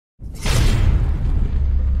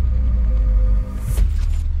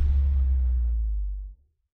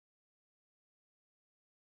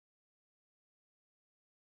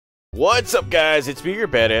What's up, guys? It's me, your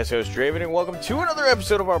badass host, Draven, and welcome to another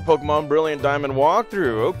episode of our Pokemon Brilliant Diamond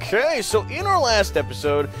walkthrough. Okay, so in our last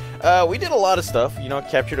episode, we did a lot of stuff, you know,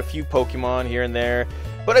 captured a few Pokemon here and there,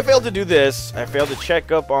 but I failed to do this. I failed to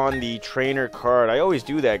check up on the trainer card. I always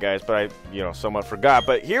do that, guys, but I, somewhat forgot.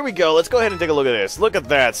 But here we go. Let's go ahead and take a look at this. Look at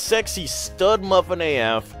that. Sexy stud muffin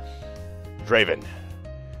AF. Draven.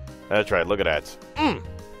 That's right. Look at that.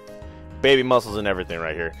 Baby muscles and everything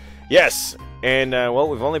right here. Yes. And, well,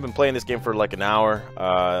 we've only been playing this game for like an hour.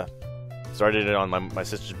 Started it on my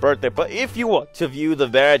sister's birthday. But if you want to view the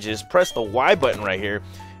badges, press the Y button right here.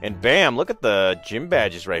 And bam, look at the gym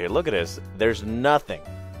badges right here. Look at this. There's nothing.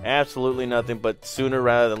 Absolutely nothing. But sooner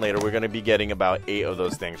rather than later, we're going to be getting about 8 of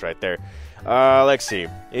those things right there. Let's see.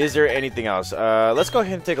 Is there anything else? Let's go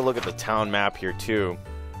ahead and take a look at the town map here, too.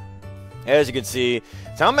 As you can see,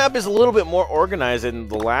 town map is a little bit more organized than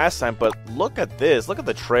the last time, but look at this. Look at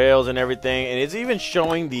the trails and everything, and it's even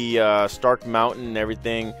showing the Stark Mountain and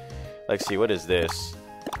everything. Let's see, what is this?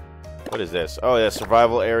 What is this? Oh, yeah,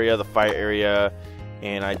 survival area, the fight area,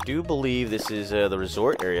 and I do believe this is the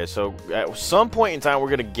resort area. So at some point in time, we're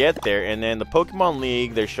going to get there, and then the Pokemon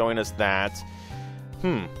League, they're showing us that.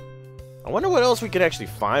 I wonder what else we could actually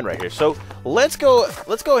find right here. So let's go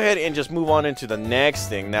ahead and just move on into the next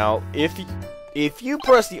thing. Now, if you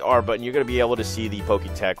press the R button, you're going to be able to see the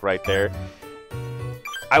Poketech right there.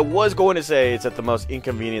 I was going to say it's at the most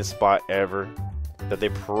inconvenient spot ever, that they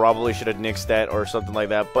probably should have nixed that or something like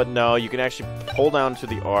that. But no, you can actually hold down to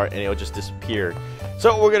the R and it'll just disappear.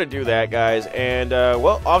 So we're going to do that, guys. And,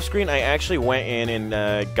 well, off screen, I actually went in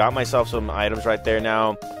and got myself some items right there.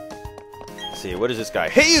 Now, see, what is this guy?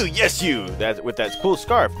 Hey, you! Yes, you! With that cool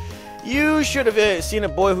scarf. You should have seen a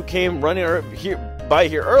boy who came running by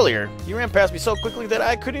here earlier. He ran past me so quickly that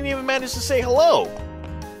I couldn't even manage to say hello.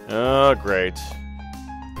 Oh, great.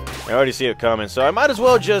 I already see it coming, so I might as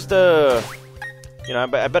well just, I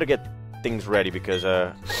better get things ready because,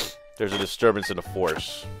 there's a disturbance in the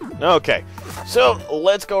force. Okay, so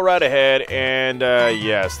let's go right ahead, and,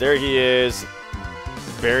 yes, there he is.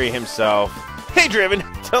 Barry himself. Hey, Draven,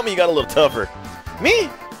 tell me you got a little tougher. Me?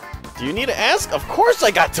 Do you need to ask? Of course I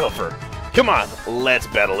got tougher. Come on, let's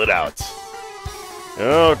battle it out.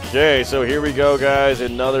 Okay, so here we go, guys.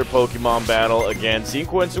 Another Pokemon battle against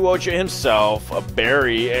Scykoh himself, a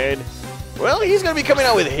Barry, and, well, he's going to be coming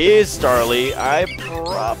out with his Starly. I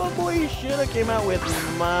probably should have came out with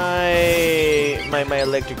my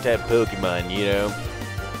Electric-type Pokemon, you know.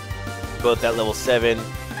 Both at level 7.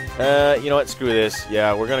 You know what? Screw this.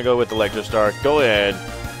 Yeah, we're gonna go with Electrostar. Go ahead.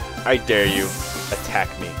 I dare you. Attack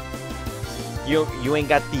me. You ain't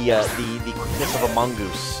got the quickness of a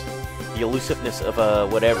mongoose, the elusiveness of a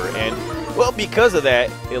whatever. And well, because of that,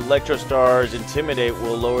 Electrostar's Intimidate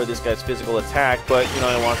will lower this guy's physical attack. But you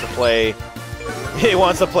know, he wants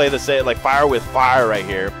to play the same, like fire with fire right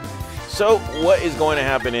here. So what is going to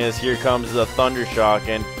happen is here comes the Thunder Shock,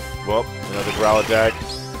 and well, another growl attack.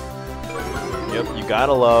 Yep, you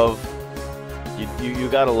gotta love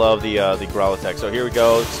the growl attack. So here we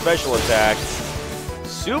go, special attack,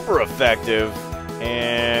 super effective,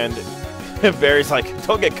 and Barry's like,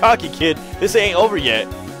 "Don't get cocky, kid. This ain't over yet."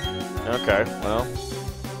 Okay, well,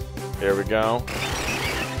 here we go.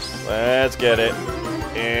 Let's get it,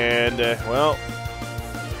 and well,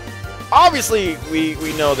 obviously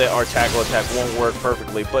we know that our tackle attack won't work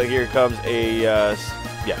perfectly, but here comes a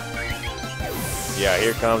Yeah,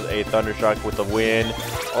 here comes a Thunder Shock with the win.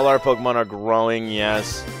 All our Pokemon are growing,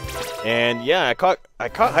 yes. And yeah, I caught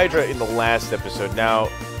Hydra in the last episode. Now,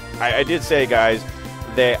 I did say, guys,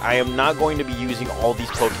 that I am not going to be using all these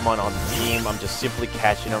Pokemon on the team. I'm just simply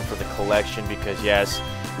catching them for the collection because, yes,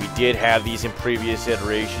 we did have these in previous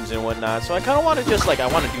iterations and whatnot. So I kind of want to just, like, I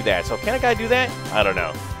want to do that. So can a guy do that? I don't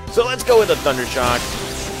know. So let's go with the Thunder Shock.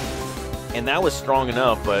 And that was strong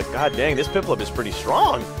enough, but god dang, this Piplup is pretty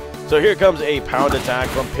strong. So here comes a pound attack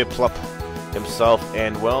from Piplup himself,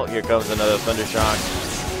 and well, here comes another Thunder Shock.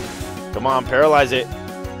 Come on, paralyze it.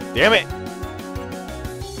 Damn it!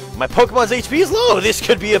 My Pokemon's HP is low! This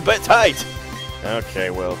could be a bit tight!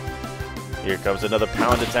 Okay, well, here comes another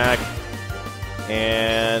pound attack.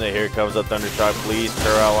 And here comes a Thunder Shock. Please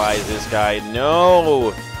paralyze this guy.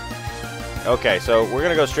 No! Okay, so we're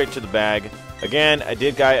gonna go straight to the bag. Again, I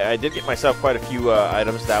did get myself quite a few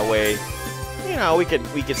items that way. You know, we could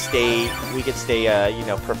stay, you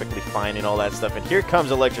know, perfectly fine and all that stuff. And here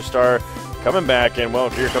comes Electrostar coming back, and well,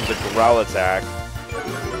 here comes a growl attack.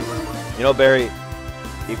 You know, Barry,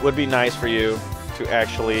 it would be nice for you to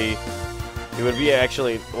actually, it'd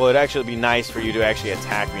actually be nice for you to actually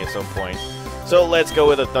attack me at some point. So let's go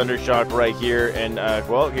with a Thunder Shock right here, and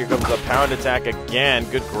well, here comes a pound attack again.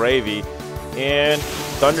 Good gravy. And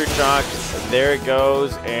Thunder Shock. There it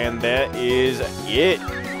goes, and that is it.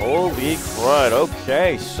 Holy crud.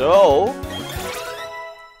 Okay, so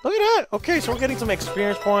look at that. Okay, so we're getting some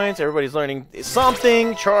experience points. Everybody's learning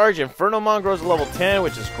something. Charge. Infernomon grows to level 10,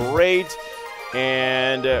 which is great.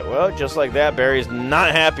 And, well, just like that, Barry's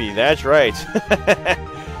not happy. That's right.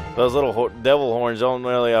 Those little devil horns don't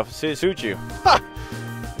really suit you. Ha!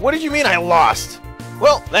 What did you mean I lost?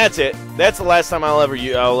 Well, that's it. That's the last time I'll ever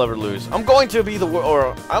lose. I'm going to be the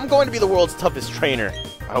world's toughest trainer.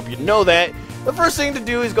 I hope you know that. The first thing to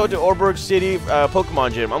do is go to Orberg City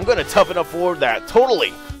Pokemon Gym. I'm going to toughen up for that.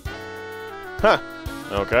 Totally. Huh.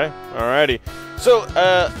 Okay. Alrighty. So,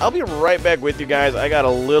 I'll be right back with you guys. I got a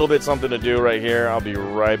little bit something to do right here. I'll be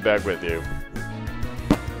right back with you.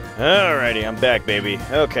 Alrighty, I'm back, baby.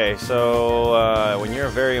 Okay, so when you're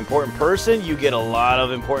a very important person, you get a lot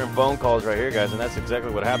of important phone calls right here, guys, and that's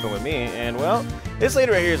exactly what happened with me. And, well, this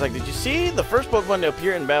lady right here is like, did you see the first Pokemon to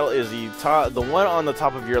appear in battle is the one on the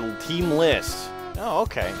top of your team list? Oh,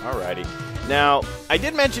 okay, alrighty. Now, I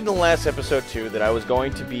did mention in the last episode, too, that I was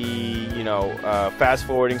going to be, you know,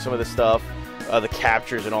 fast-forwarding some of the stuff. The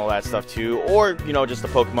captures and all that stuff too, or you know, just the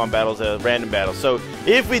Pokemon battles, random battles. So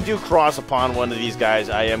if we do cross upon one of these guys,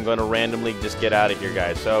 I am going to randomly just get out of here,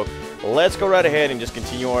 guys. So let's go right ahead and just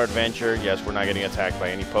continue our adventure. Yes, we're not getting attacked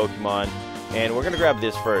by any Pokemon, and we're going to grab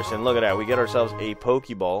this first. And look at that, we get ourselves a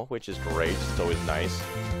Pokeball, which is great. It's always nice.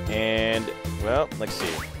 And well, let's see.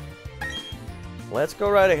 Let's go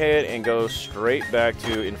right ahead and go straight back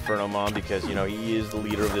to Infernomon because, you know, he is the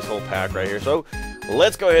leader of this whole pack right here. So,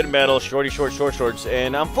 let's go ahead and battle Shorty Shorts.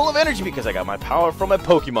 And I'm full of energy because I got my power from my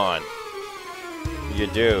Pokemon. You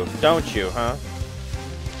do, don't you, huh?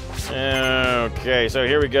 Okay, so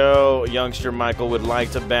here we go. Youngster Michael would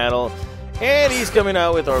like to battle. And he's coming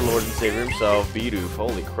out with our Lord and Savior himself, Bidoof.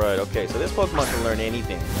 Holy crud. Okay, so this Pokemon can learn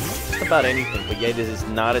anything. Just about anything, but yet it is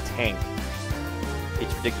not a tank.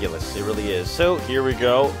 It's ridiculous. It really is. So, here we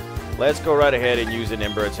go. Let's go right ahead and use an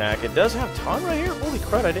Ember attack. It does have Taunt right here? Holy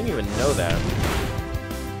crud, I didn't even know that.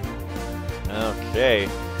 Okay.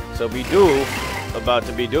 So, Bidoof, about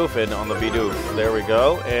to be doofing on the Bidoof. There we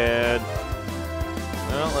go. And,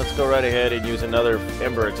 well, let's go right ahead and use another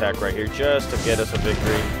Ember attack right here just to get us a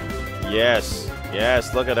victory. Yes.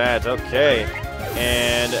 Yes, look at that. Okay.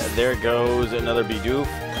 And there goes another Bidoof.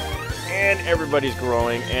 And everybody's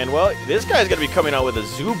growing. And, well, this guy's going to be coming out with a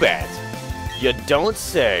Zubat. You don't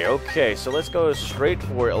say. Okay, so let's go straight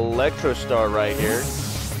for Electrostar right here.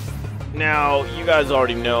 Now, you guys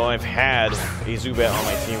already know I've had a Zubat on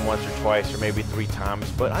my team once or twice or maybe 3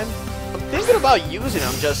 times. But I'm thinking about using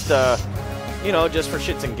him just, you know, just for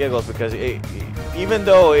shits and giggles. Because even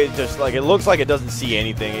though it just, like, it looks like it doesn't see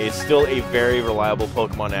anything, it's still a very reliable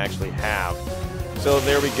Pokemon to actually have. So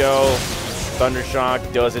there we go.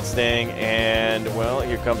 Thundershock does its thing, and, well,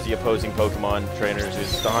 here comes the opposing Pokemon trainer's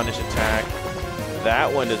Astonish attack.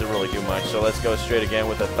 That one doesn't really do much, so let's go straight again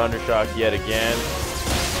with a Thundershock yet again.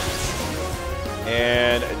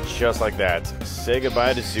 And just like that, say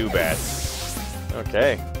goodbye to Zubat.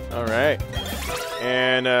 Okay, alright.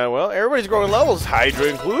 And, well, everybody's growing levels, Hydra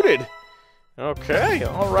included. Okay,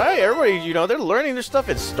 alright, everybody, you know, they're learning their stuff.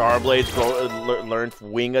 And Starblade's learned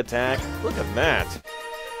Wing Attack. Look at that.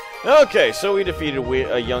 Okay, so we defeated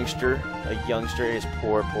a youngster. A youngster is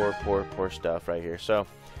poor stuff right here. So,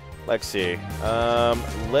 let's see.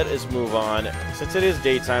 Let us move on. Since it is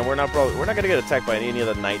daytime, we're not gonna get attacked by any of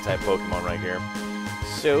the night type Pokemon right here.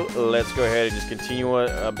 So let's go ahead and just continue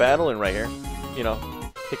battling right here. You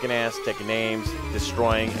know, kicking ass, taking names,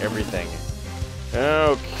 destroying everything.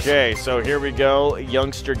 Okay, so here we go.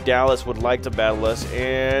 Youngster Dallas would like to battle us,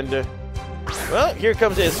 and well, here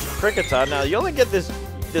comes his Kricketot. Now you only get this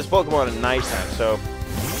Pokemon at nighttime, so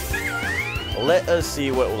let us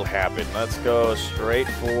see what will happen. Let's go straight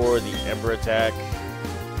for the Ember attack.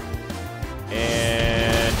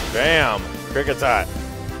 And bam! Kricketot.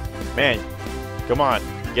 Man, come on.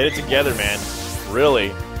 Get it together, man.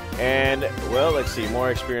 Really. And, well, let's see. More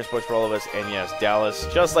experience points for all of us. And yes, Dallas,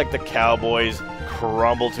 just like the Cowboys,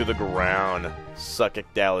 crumble to the ground. Suck it,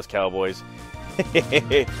 Dallas Cowboys.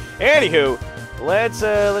 Anywho, let's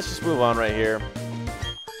just move on right here.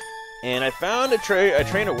 And I found a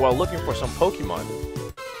trainer while looking for some Pokemon.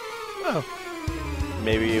 Oh.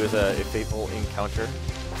 Maybe it was a fateful encounter.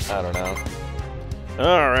 I don't know.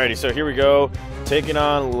 Alrighty, so here we go. Taking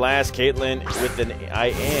on Last Caitlyn with an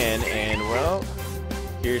IN. And, well,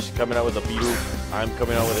 here's coming out with a Bidoof. I'm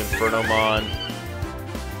coming out with Infernomon.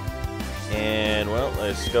 And, well,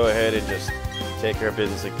 let's go ahead and just take care of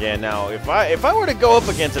business again. Now, if I were to go up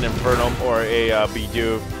against an Infernom or a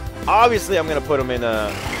Bidoof, obviously I'm going to put him in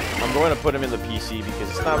a I'm going to put him in the PC because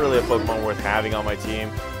it's not really a Pokemon worth having on my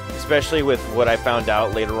team. Especially with what I found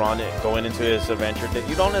out later on going into this adventure, that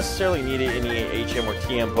you don't necessarily need any HM or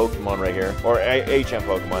TM Pokemon right here. Or HM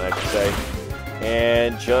Pokemon, I should say.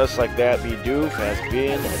 And just like that, Bidoof has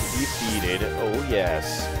been defeated. Oh,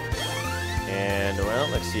 yes. And, well,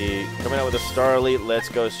 let's see. Coming out with a Starly, let's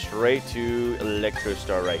go straight to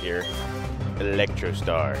Electrostar right here.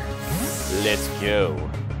 Electrostar. Let's go.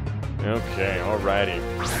 Okay, alrighty.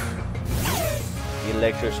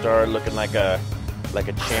 Electrostar looking like a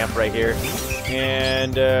champ right here.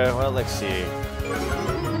 And, well, let's see.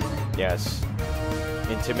 Yes.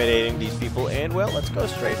 Intimidating these people. And, well, let's go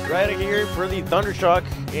straight right here for the Thundershock.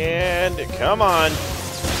 And, come on.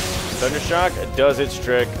 Thundershock does its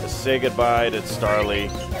trick. Say goodbye to Starly.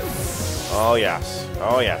 Oh, yes.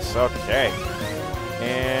 Oh, yes. Okay.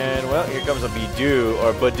 And, well, here comes a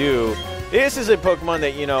Badoo. This is a Pokemon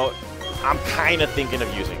that, you know, I'm kind of thinking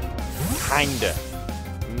of using. Kinda.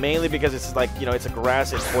 Mainly because it's like, you know, it's a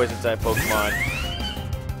grass and poison type Pokemon.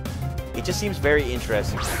 It just seems very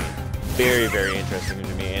interesting to me. Very, very interesting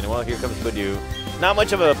to me. And, well, here comes Badoo. Not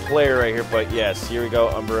much of a player right here, but yes, here we go.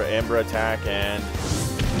 Ember attack, and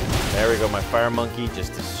there we go. My Fire Monkey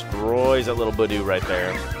just destroys that little Badoo right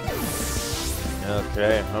there.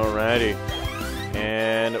 Okay, alrighty.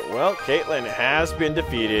 And, well, Caitlyn has been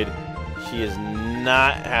defeated. She is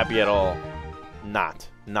not happy at all. Not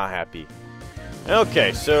happy.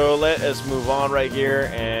 Okay, so let us move on right here,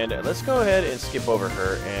 and let's go ahead and skip over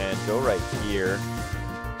her and go right here.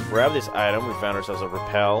 Grab this item. We found ourselves a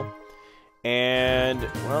Repel. And,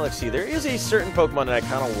 well, let's see. There is a certain Pokemon that I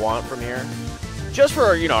kind of want from here. Just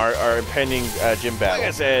for, you know, our impending gym battle. Like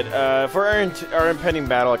I said, for our impending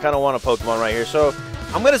battle, I kind of want a Pokemon right here. So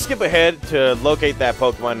I'm going to skip ahead to locate that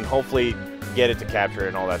Pokemon and hopefully get it to capture it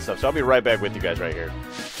and all that stuff. So I'll be right back with you guys right here.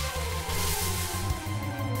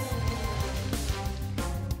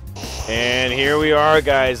 And here we are,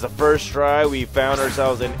 guys. The first try, we found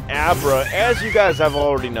ourselves in Abra. As you guys have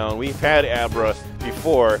already known, we've had Abra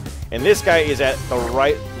before. And this guy is at the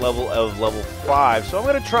right level of level 5. So I'm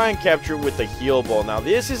going to try and capture it with the Heal Ball. Now,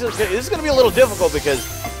 this is going to be a little difficult because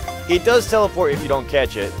it does teleport if you don't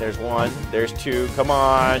catch it. There's 1. There's 2. Come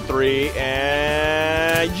on. 3.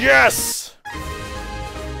 And yes!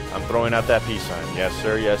 I'm throwing out that peace sign. Yes,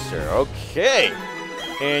 sir. Yes, sir. Okay.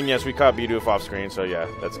 And yes, we caught Bidoof off screen, so yeah,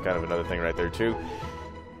 that's kind of another thing right there too.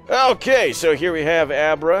 Okay, so here we have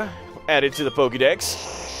Abra added to the Pokedex.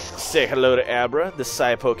 Say hello to Abra, the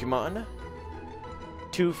Psy Pokemon.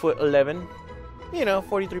 2'11", you know,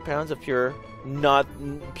 43 pounds of pure, not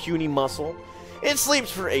puny muscle. It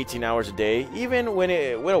sleeps for 18 hours a day. Even when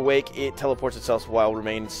awake, it teleports itself while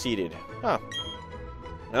remaining seated. Huh.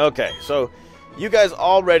 Okay, so you guys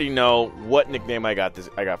already know what nickname I got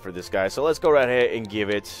for this guy, so let's go right ahead and give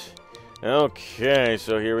it. Okay,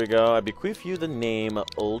 so here we go. I bequeath you the name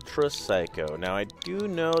Ultra Scykoh. Now, I do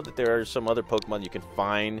know that there are some other Pokemon you can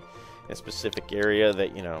find in a specific area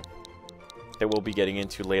that, you know, that we'll be getting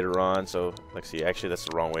into later on. So, let's see. Actually, that's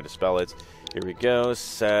the wrong way to spell it. Here we go.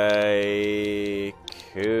 Scykoh.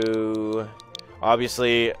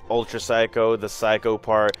 Obviously, Ultra Scykoh, the Psycho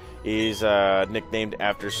part, is nicknamed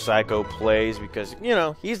after Scykoh Plays because, you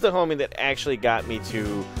know, he's the homie that actually got me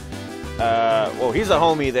to, well, he's the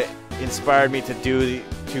homie that inspired me to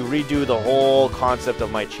redo the whole concept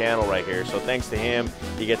of my channel right here. So thanks to him,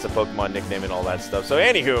 he gets a Pokemon nickname and all that stuff. So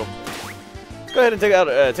anywho, let's go ahead and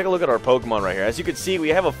take a look at our Pokemon right here. As you can see, we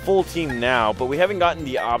have a full team now, but we haven't gotten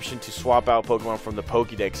the option to swap out Pokemon from the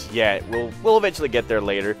Pokedex yet. We'll eventually get there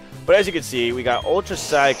later. But as you can see, we got Ultra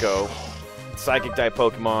Scykoh, Psychic type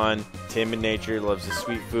Pokemon, timid nature, loves the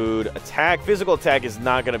sweet food. Attack, physical attack is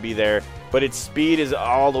not going to be there, but its speed is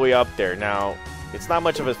all the way up there. Now, it's not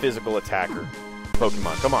much of a physical attacker.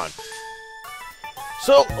 Pokemon, come on.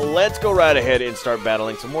 So, let's go right ahead and start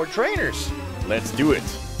battling some more trainers. Let's do it.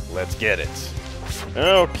 Let's get it.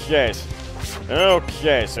 Okay,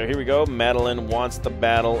 so here we go. Marriland wants the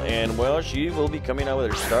battle, and, well, she will be coming out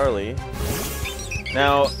with her Starly.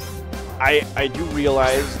 Now, I do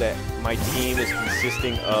realize that my team is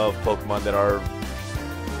consisting of Pokemon that are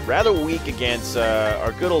rather weak against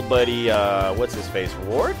our good old buddy, what's his face,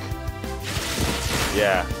 Rourke?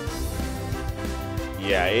 Yeah.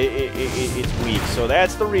 Yeah, it's weak. So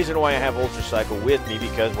that's the reason why I have Ultra Scykoh with me,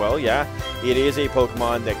 because, well, yeah, it is a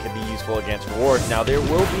Pokemon that can be useful against Rourke. Now, there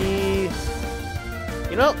will be,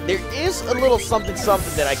 you know, there is a little something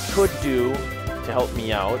that I could do to help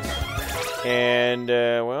me out. And,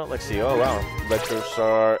 well, let's see. Oh, wow.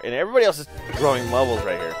 Electrostar. And everybody else is growing levels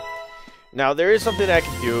right here. Now, there is something I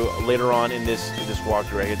can do later on in this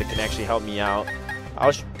walkthrough right here that can actually help me out.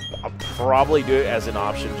 I'll probably do it as an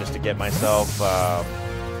option just to get myself a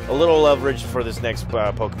little leverage for this next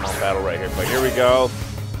Pokemon battle right here. But here we go.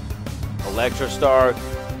 Electrostar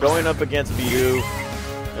going up against Bidoof.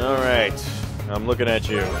 Alright, I'm looking at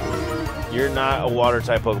you. You're not a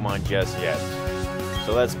water-type Pokemon just yet.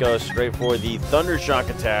 So let's go straight for the Thunder Shock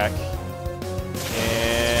attack.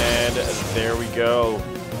 And there we go.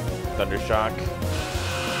 Thunder Shock.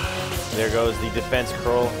 There goes the Defense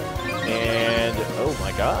Curl. And, oh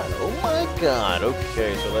my god.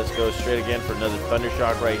 Okay, so let's go straight again for another Thunder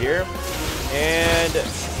Shock right here. And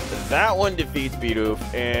that one defeats Bidoof.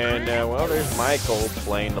 And, well, there's Michael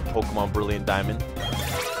playing the Pokemon Brilliant Diamond.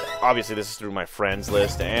 Obviously, this is through my friends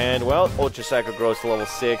list. And, well, Ultra Psycho grows to level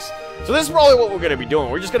 6. So this is probably what we're going to be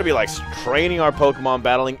doing. We're just going to be, like, training our Pokemon,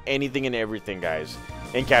 battling anything and everything, guys.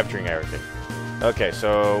 And capturing everything. Okay,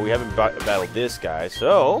 so we haven't battled this guy.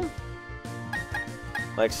 So,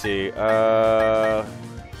 let's see.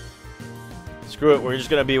 Screw it. We're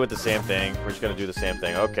just going to be with the same thing. We're just going to do the same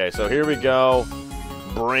thing. Okay, so here we go.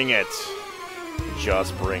 Bring it.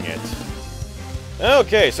 Just bring it.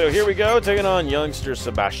 Okay, so here we go, taking on youngster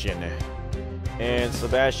Sebastian. And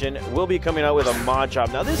Sebastian will be coming out with a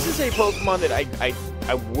Machop. Now, this is a Pokemon that I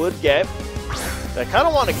would get, that I kind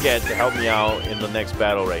of want to get to help me out in the next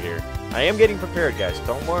battle right here. I am getting prepared, guys.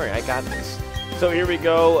 Don't worry, I got this. So here we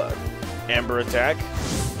go, Ember Attack.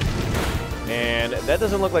 And that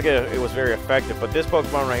doesn't look like it was very effective, but this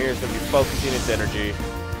Pokemon right here is going to be focusing its energy.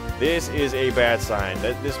 This is a bad sign.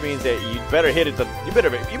 This means that you better hit it. You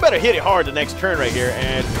better hit it hard the next turn right here.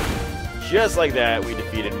 And just like that, we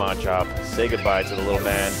defeated Machop. Say goodbye to the little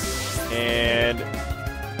man. And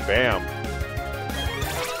bam.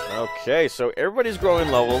 Okay, so everybody's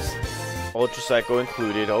growing levels, Ultra Psycho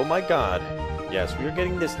included. Oh my god. Yes, we are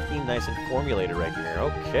getting this team nice and formulated right here.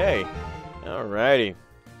 Okay. Alrighty.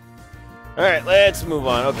 Alright, let's move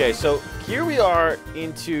on. Okay, so here we are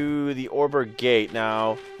into the Orber Gate.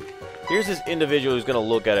 Now, here's this individual who's going to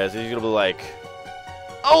look at us, and he's going to be like,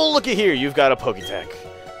 oh, look at here, you've got a Poketech.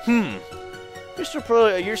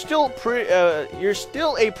 You're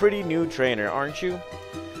still a pretty new trainer, aren't you?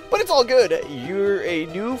 But it's all good. You're a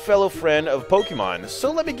new fellow friend of Pokemon. So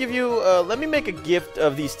let me make a gift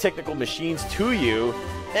of these technical machines to you.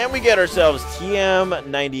 And we get ourselves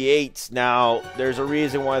TM98. Now, there's a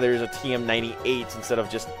reason why there's a TM98 instead of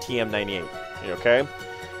just TM98. Okay?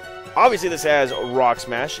 Obviously, this has Rock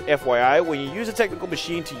Smash. FYI, when you use a technical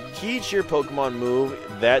machine to teach your Pokemon move,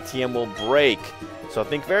 that TM will break. So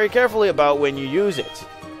think very carefully about when you use it.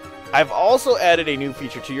 I've also added a new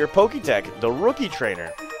feature to your Poketech, the Rookie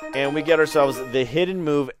Trainer. And we get ourselves the Hidden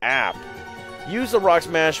Move app. Use the Rock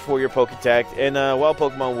Smash for your Poketech, and well,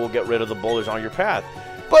 Pokemon will get rid of the boulders on your path.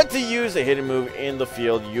 But to use a hidden move in the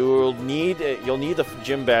field, you'll need the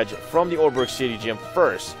gym badge from the Oldbrook City Gym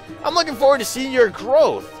first. I'm looking forward to seeing your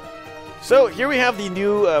growth. So here we have the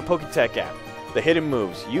new Poketech app, the Hidden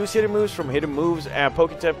Moves. Use Hidden Moves from Hidden Moves app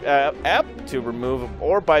Poketech app to remove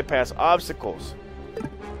or bypass obstacles.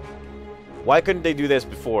 Why couldn't they do this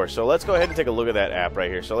before? So let's go ahead and take a look at that app right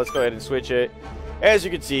here. So let's go ahead and switch it. As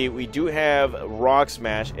you can see, we do have Rock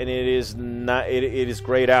Smash, and it is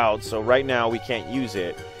grayed out. So right now we can't use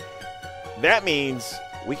it. That means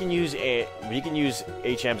we can use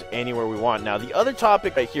HMs anywhere we want. Now the other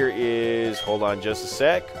topic right here is, hold on just a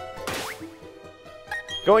sec.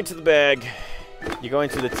 Go into the bag. You go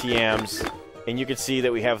into the TMs, and you can see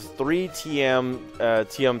that we have 3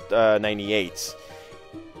 TM98s.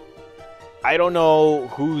 I don't know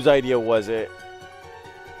whose idea was it.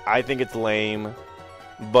 I think it's lame.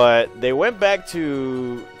 But they went back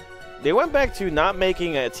to not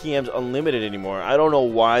making TMs unlimited anymore. I don't know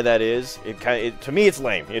why that is. To me, it's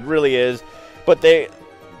lame. It really is. But the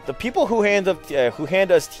people who hand us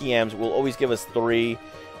TMs will always give us 3.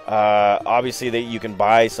 Obviously, that you can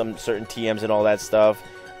buy some certain TMs and all that stuff.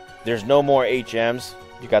 There's no more HMs.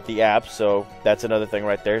 You got the app, so that's another thing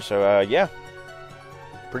right there. So yeah,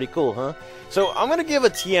 pretty cool, huh? So I'm going to give a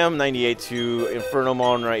TM98 to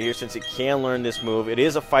Infernomon right here since it can learn this move. It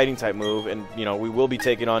is a fighting type move, and you know we will be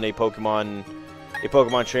taking on a Pokemon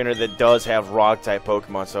trainer that does have rock type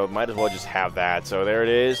Pokemon, so might as well just have that. So there it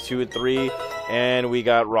is, 2 and 3, and we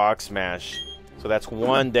got Rock Smash. So that's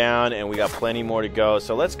 1 down, and we got plenty more to go.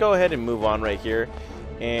 So let's go ahead and move on right here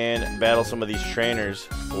and battle some of these trainers.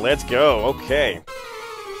 Let's go. Okay.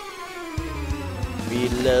 We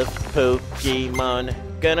love Pokemon.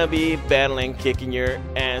 Gonna be battling, kicking your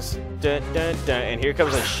ass. Dun, dun, dun. And here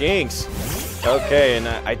comes a Shinx. Okay, and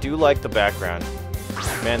I do like the background.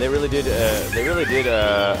 Man, they really did a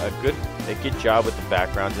good job with the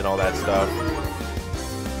backgrounds and all that stuff.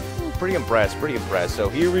 Pretty impressed, pretty impressed. So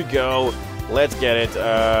here we go. Let's get it.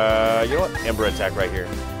 You know what? Ember attack right here.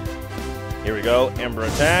 Here we go. Ember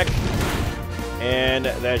attack. And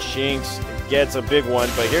that Shinx gets a big one.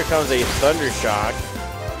 But here comes a Thunder Shock.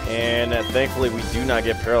 And thankfully we do not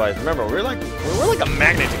get paralyzed. Remember, we're like a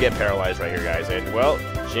magnet to get paralyzed right here, guys. And, well,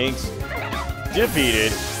 Shinx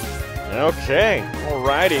defeated. Okay.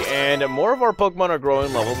 Alrighty. And more of our Pokemon are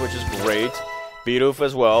growing levels, which is great. Bidoof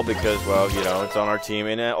as well, because, well, you know, it's on our team.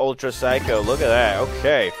 And Ultra Scykoh. Look at that.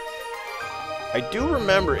 Okay. I do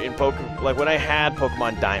remember in like when I had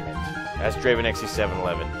Pokemon Diamond as Draven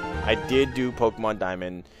XC711, I did do Pokemon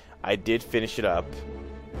Diamond. I did finish it up,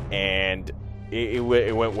 and it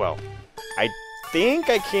went well. I think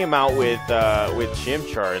I came out with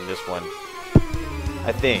Chimchar in this one.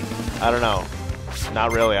 I think. I don't know.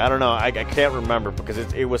 Not really. I don't know. I can't remember because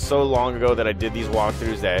it was so long ago that I did these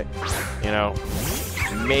walkthroughs that, you know,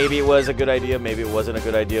 maybe it was a good idea, maybe it wasn't a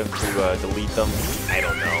good idea to delete them. I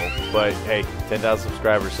don't know. But, hey, 10,000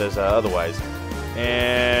 subscribers says otherwise.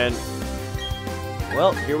 And,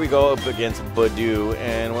 well, here we go up against Badoo.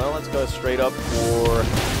 And, well, let's go straight up for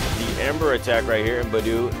the Ember attack right here. And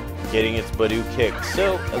Badoo getting its Badoo kick.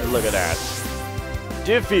 So, look at that.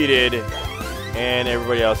 Defeated. And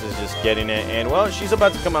everybody else is just getting it. And, well, she's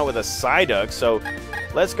about to come out with a Psyduck. So,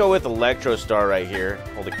 let's go with Electro Star right here.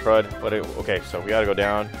 Holy crud. Okay, so we gotta go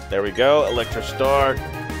down. There we go. Electro Star.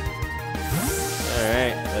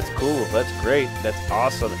 Alright, that's cool. That's great. That's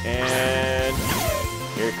awesome. And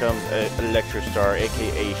here comes Electro Star,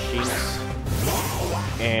 aka Shinx.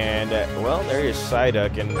 And, well, there is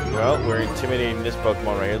Psyduck. And, well, we're intimidating this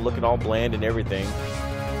Pokemon right here. Looking all bland and everything.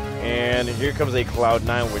 And here comes a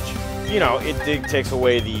Cloud9, which, you know, it takes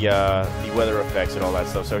away the weather effects and all that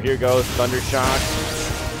stuff. So here goes Thunder Shock.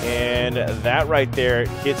 And that right there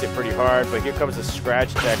hits it pretty hard. But here comes the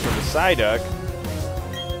Scratch attack from the Psyduck.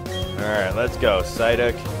 Alright, let's go.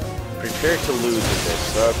 Psyduck, prepare to lose in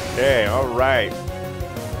this. Okay, alright.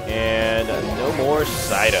 And no more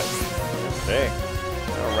Psyduck. Okay.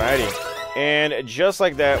 Alrighty. And just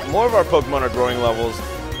like that, more of our Pokemon are growing levels.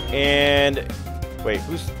 And, wait,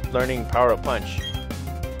 who's learning Power Up Punch?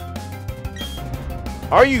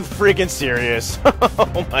 Are you freaking serious?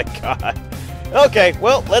 Oh my god. Okay,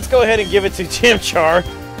 well, let's go ahead and give it to Chimchar.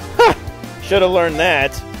 Should have learned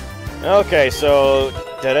that. Okay, so,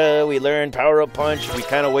 ta-da, we learned Power Up Punch. We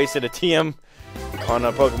kind of wasted a TM on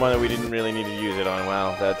a Pokemon that we didn't really need to use it on.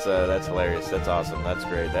 Wow, that's hilarious. That's awesome. That's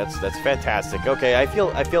great. That's fantastic. Okay, I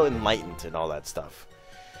feel enlightened and all that stuff.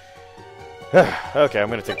 Okay, I'm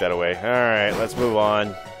gonna take that away. All right, let's move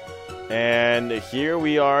on. And here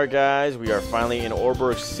we are, guys. We are finally in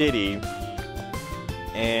Orberg City.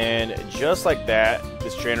 And just like that,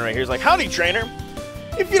 this trainer right here is like, "Howdy, trainer.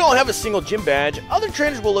 If you don't have a single gym badge, other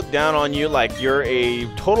trainers will look down on you like you're a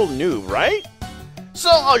total noob, right? So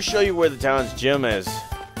I'll show you where the town's gym is."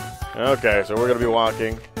 Okay, so we're going to be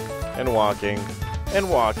walking, and walking, and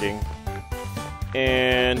walking.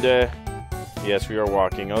 And, yes, we are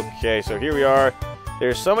walking. Okay, so here we are.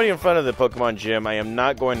 There's somebody in front of the Pokemon gym. I am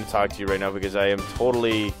not going to talk to you right now because I am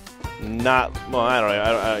totally not, well, I don't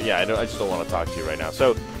know. I just don't want to talk to you right now.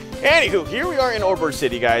 So, anywho, here we are in Orberg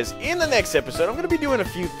City, guys. In the next episode, I'm going to be doing a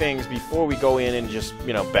few things before we go in and just,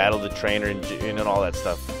 you know, battle the trainer and all that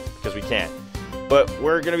stuff, because we can't. But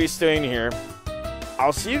we're going to be staying here.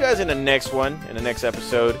 I'll see you guys in the next one, in the next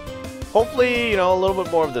episode. Hopefully, you know, a little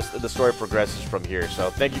bit more of the story progresses from here. So,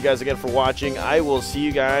 thank you guys again for watching. I will see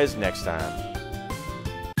you guys next time.